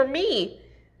 friend. see, for me.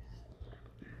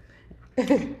 What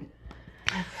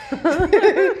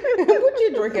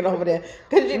you drinking over there?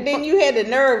 Because then you had the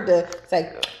nerve to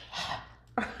say.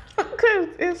 Because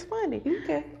it's funny.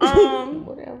 Okay.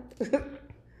 Whatever.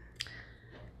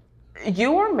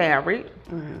 You are married,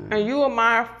 and you are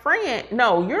my friend.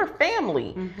 No, you're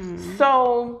family. Mm-hmm.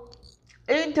 So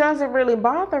it doesn't really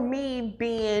bother me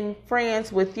being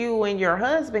friends with you and your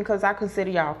husband because I consider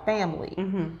y'all family.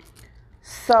 Mm-hmm.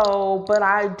 So, but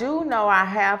I do know I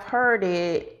have heard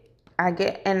it. I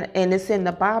get, and it's in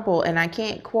the Bible, and I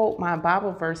can't quote my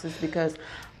Bible verses because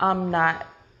I'm not.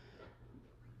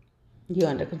 You're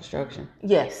under construction.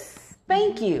 Yes.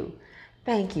 Thank you.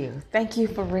 Thank you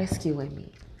for rescuing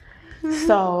me. Mm-hmm.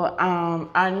 So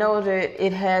I know that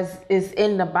it's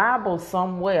in the Bible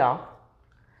somewhere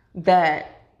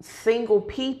that single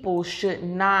people should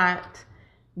not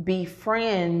be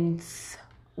friends.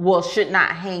 Well, should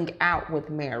not hang out with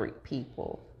married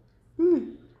people.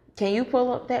 Can you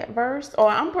pull up that verse? Or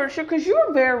I'm pretty sure because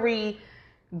you're very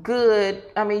good.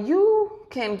 I mean, you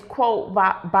can quote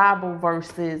Bible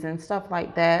verses and stuff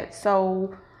like that.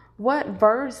 So What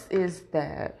verse is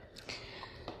that?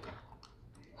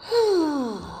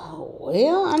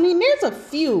 Well, I mean, there's a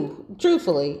few,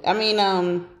 truthfully. I mean,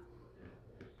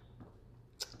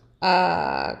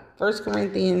 1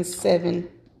 Corinthians 7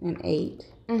 and 8.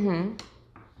 Mm-hmm.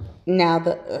 Now,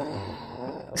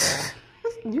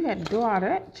 You had to do all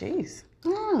that? Jeez. I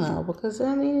don't know, because,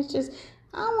 I mean, it's just,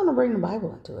 I don't want to bring the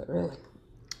Bible into it, really.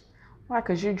 Why?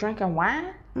 Because you're drinking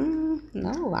wine?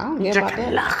 No, I don't care about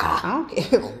that. I don't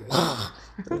care.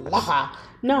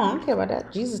 No, I don't care about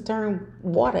that. Jesus turned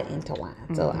water into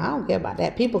wine, so I don't care about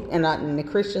that. People and the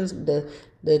Christians, the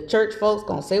church folks,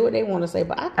 gonna say what they want to say,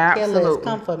 but I can care less.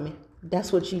 Come for me.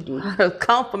 That's what you do.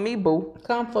 Come for me, boo.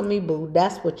 Come for me, boo.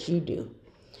 That's what you do.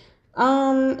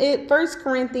 1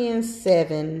 Corinthians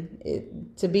 7,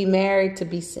 to be married, to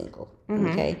be single.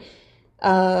 Okay.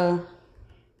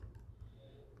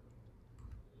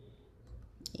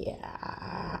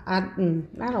 Yeah, I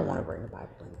don't want to bring the Bible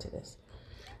into this.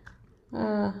 I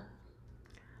don't.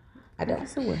 I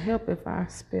guess it would help if I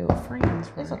spelled friends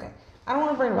right. It's okay. I don't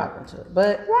want to bring the Bible into it,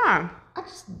 but why? I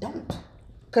just don't.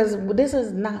 Because this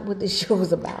is not what this show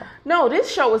is about. No,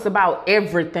 this show is about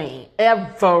everything.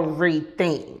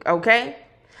 Everything, okay?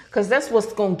 Because that's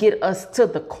what's going to get us to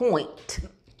the point.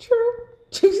 True.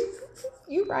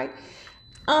 You're right.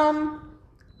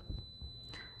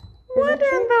 What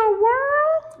in the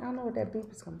world? I don't know where that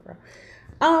beep is coming from.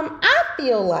 I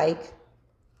feel like,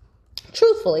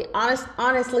 truthfully,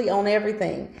 honestly on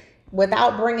everything,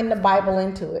 without bringing the Bible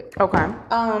into it. Okay.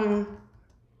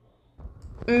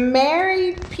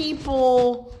 Married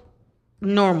people,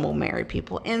 normal married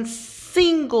people, and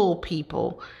single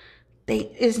people,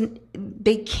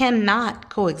 they cannot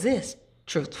coexist,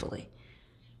 truthfully.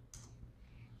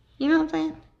 You know what I'm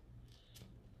saying?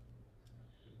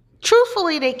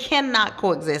 Truthfully, they cannot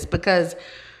coexist because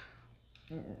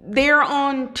they're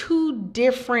on two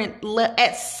different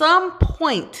at some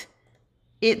point,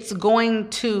 it's going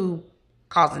to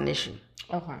cause an issue.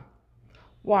 Okay.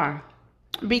 Why?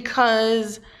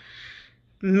 Because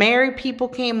married people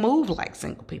can't move like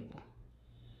single people.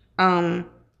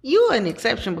 You're an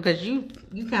exception because you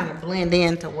kind of blend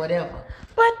into whatever.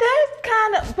 But that's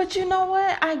kind of, but you know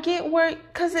what? I get where,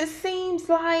 because it seems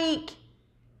like,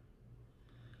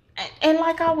 and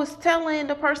like I was telling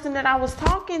the person that I was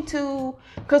talking to,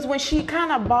 because when she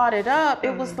kind of brought it up,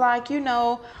 it was like,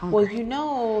 well,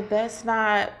 that's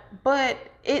not, but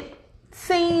it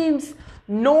seems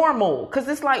normal, because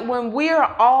it's like when we're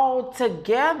all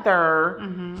together,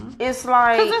 it's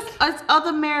like, because it's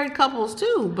other married couples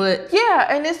too, but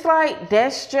yeah, and it's like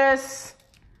that's just,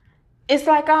 it's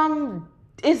like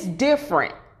it's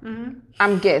different.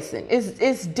 I'm guessing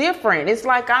it's different. It's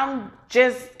like I'm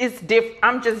just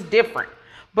different.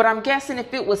 But I'm guessing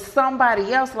if it was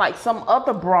somebody else, like some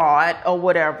other broad or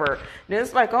whatever, then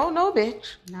it's like, oh no,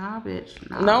 bitch. Nah, bitch.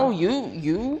 Nah. No,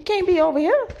 you can't be over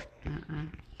here.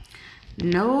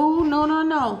 No.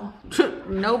 No,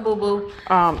 boo-boo. You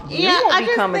won't be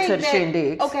coming to the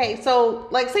shindigs. Okay, so,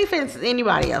 like, say for instance,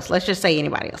 anybody else. Let's just say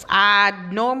anybody else. I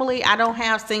don't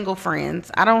have single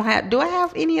friends. Do I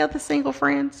have any other single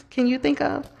friends? Can you think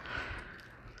of?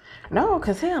 No,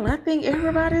 because hell, I think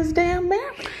everybody's damn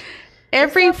married.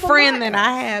 Every friend that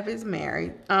I have is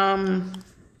married. For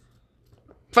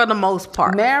the most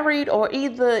part. Married or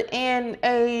either in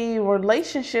a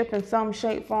relationship in some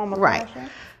shape, form, or right.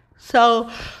 fashion. So,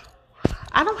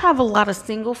 I don't have a lot of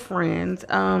single friends.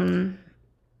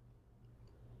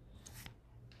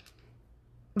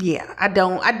 Yeah, I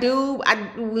don't.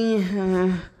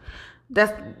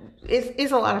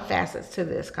 It's a lot of facets to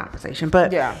this conversation,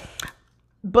 but yeah.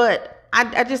 But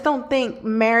I just don't think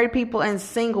married people and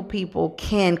single people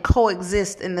can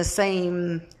coexist in the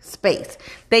same space.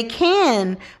 They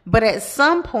can, but at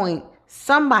some point,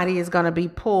 somebody is going to be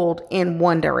pulled in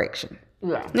one direction.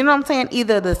 Yeah. You know what I'm saying?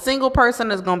 Either the single person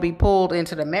is going to be pulled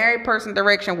into the married person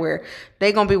direction where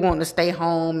they're going to be wanting to stay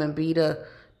home and be the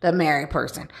married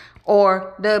person.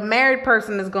 Or the married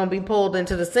person is going to be pulled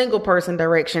into the single person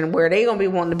direction where they're going to be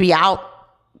wanting to be out,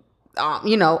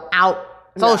 out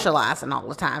socializing all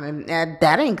the time. And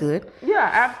that ain't good. Yeah,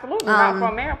 absolutely. Not for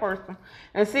a married person.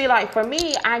 And see, like for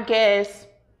me, I guess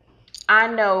I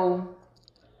know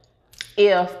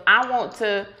if I want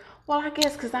to, well, I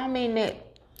guess because I'm in that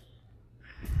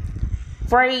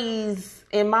phrase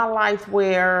in my life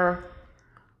where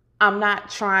I'm not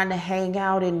trying to hang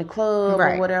out in the club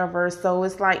or whatever, so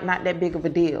it's like not that big of a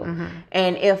deal.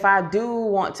 And if I do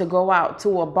want to go out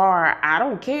to a bar, I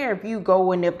don't care if you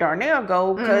go and if Darnell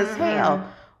go, because hell,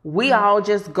 we all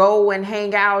just go and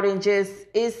hang out and just,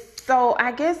 it's so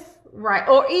I guess Right.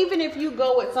 Or even if you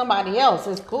go with somebody else,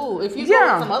 it's cool. If you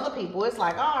go with some other people, it's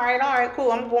like, all right,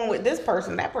 cool. I'm going with this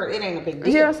person, that person. It ain't a big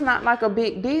deal. Yeah, it's not like a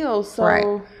big deal. So,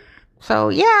 right. So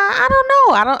yeah, I don't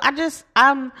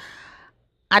know.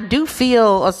 I do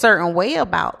feel a certain way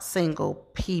about single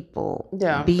people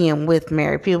being with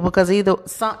married people, because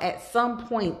at some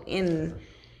point in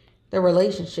the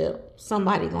relationship,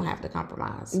 somebody gonna have to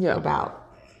compromise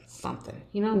about something.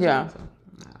 You know what I'm saying?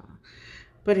 So,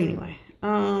 but anyway,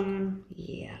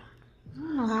 yeah.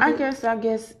 I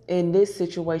guess in this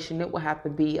situation, it would have to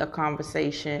be a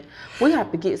conversation. We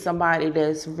have to get somebody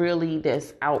that's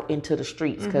out into the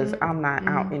streets, because I'm not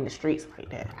out in the streets like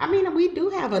that. I mean, we do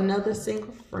have another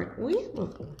single friend.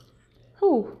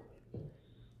 Who?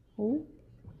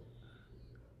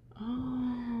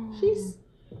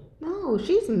 Oh,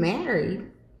 she's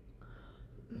married.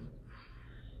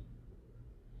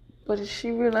 But is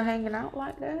she really hanging out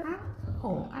like that?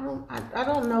 I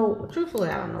don't know. Truthfully,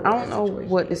 I don't know. I don't know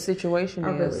what the situation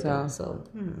is. Really don't. So,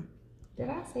 did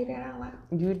I say that out loud?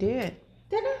 You did.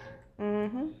 Did I?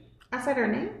 Mm-hmm. I said her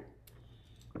name.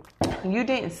 You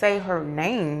didn't say her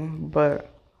name,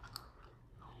 but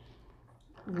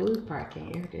we probably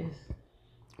can't hear this.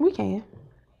 We can.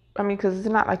 I mean, because it's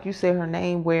not like you said her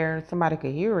name where somebody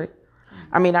could hear it.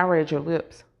 I mean, I read your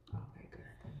lips. Okay, good.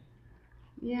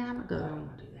 Yeah, I'm good. I don't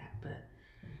want to do that, but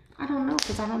I don't know,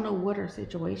 because I don't know what her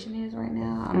situation is right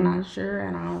now. I'm not sure,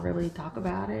 and I don't really talk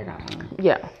about it.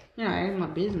 Yeah. You know, it ain't my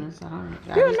business.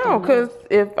 Because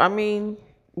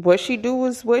what she do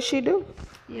is what she do.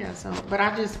 Yeah, but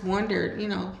I just wondered, I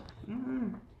don't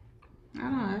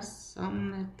know, that's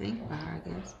something to think about, I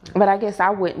guess. But I guess I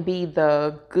wouldn't be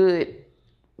the good,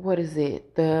 what is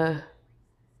it?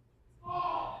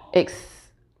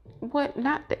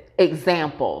 Not the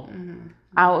example.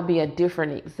 I would be a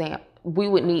different example. We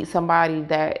would need somebody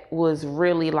that was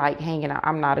really like hanging out.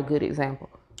 I'm not a good example.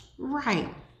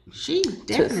 Right. She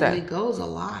definitely goes a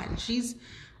lot.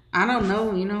 I don't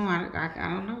know, I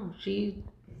don't know.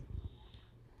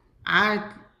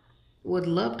 I would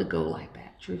love to go like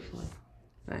that, truthfully.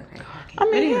 But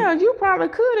you probably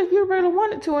could if you really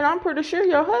wanted to, and I'm pretty sure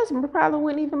your husband probably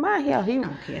wouldn't even mind. Hell, he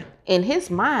don't care. In his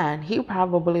mind, he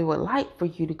probably would like for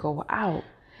you to go out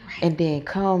and then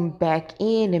come back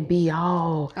in and be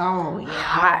all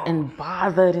hot and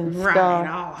bothered and stuff. Right,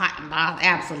 all hot and bothered.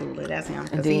 Absolutely, that's him.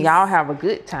 And then y'all have a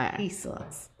good time. He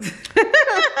sucks.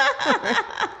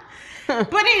 But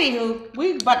anywho,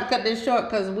 we about to cut this short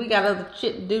because we got other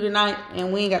shit to do tonight,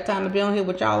 and we ain't got time to be on here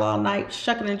with y'all all night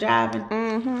shucking and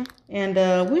jiving.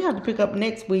 And we have to pick up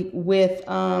next week with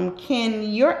can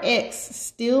your ex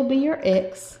still be your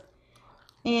ex?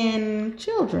 And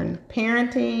children,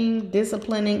 parenting,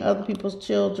 disciplining other people's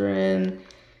children.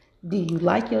 Do you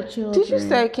like your children? Did you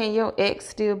say can your ex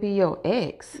still be your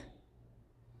ex?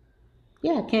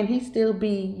 Yeah, can he still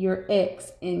be your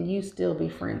ex and you still be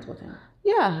friends with him?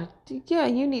 Yeah,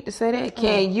 you need to say that.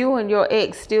 Can you and your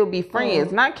ex still be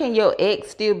friends? Not can your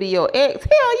ex still be your ex.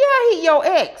 Hell yeah, he your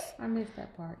ex. I missed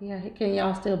that part. Yeah, can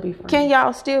y'all still be friends? Can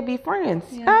y'all still be friends?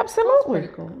 Yeah, absolutely.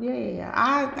 That's pretty cool.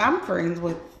 Yeah. I'm friends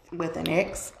with an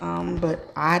ex,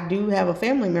 but I do have a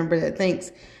family member that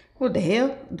thinks, what the hell?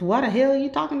 Why the hell are you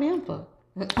talking to him for?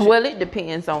 Well, it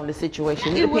depends on the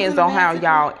situation. It depends on how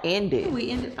y'all ended.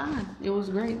 We ended fine. It was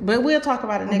great. But we'll talk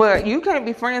about it next week. But you can't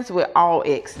be friends with all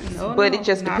exes. But it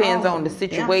just depends on the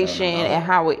situation and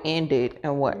how it ended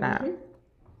and whatnot.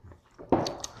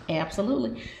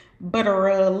 Absolutely. But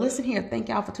listen here. Thank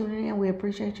y'all for tuning in. We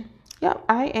appreciate you. Yep,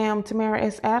 I am Tamara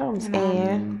S. Adams,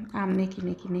 and I'm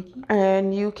Nikki.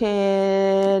 And you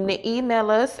can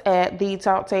email us at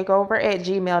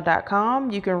thetalktakeover@gmail.com.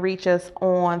 You can reach us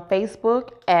on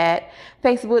Facebook at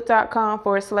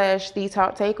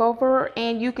facebook.com/thetalktakeover,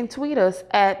 and you can tweet us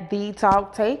at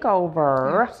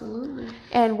thetalktakeover. Absolutely.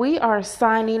 And we are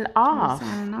signing off.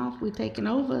 We're taking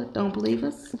over. Don't believe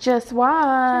us? Just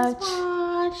watch.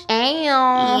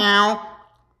 Ow.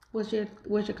 What's your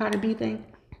Cardi B thing?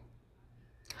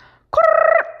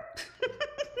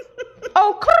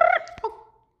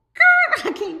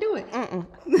 I can't do it.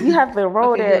 You have to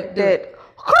roll that.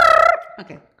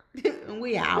 Okay.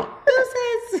 We out. This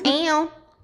is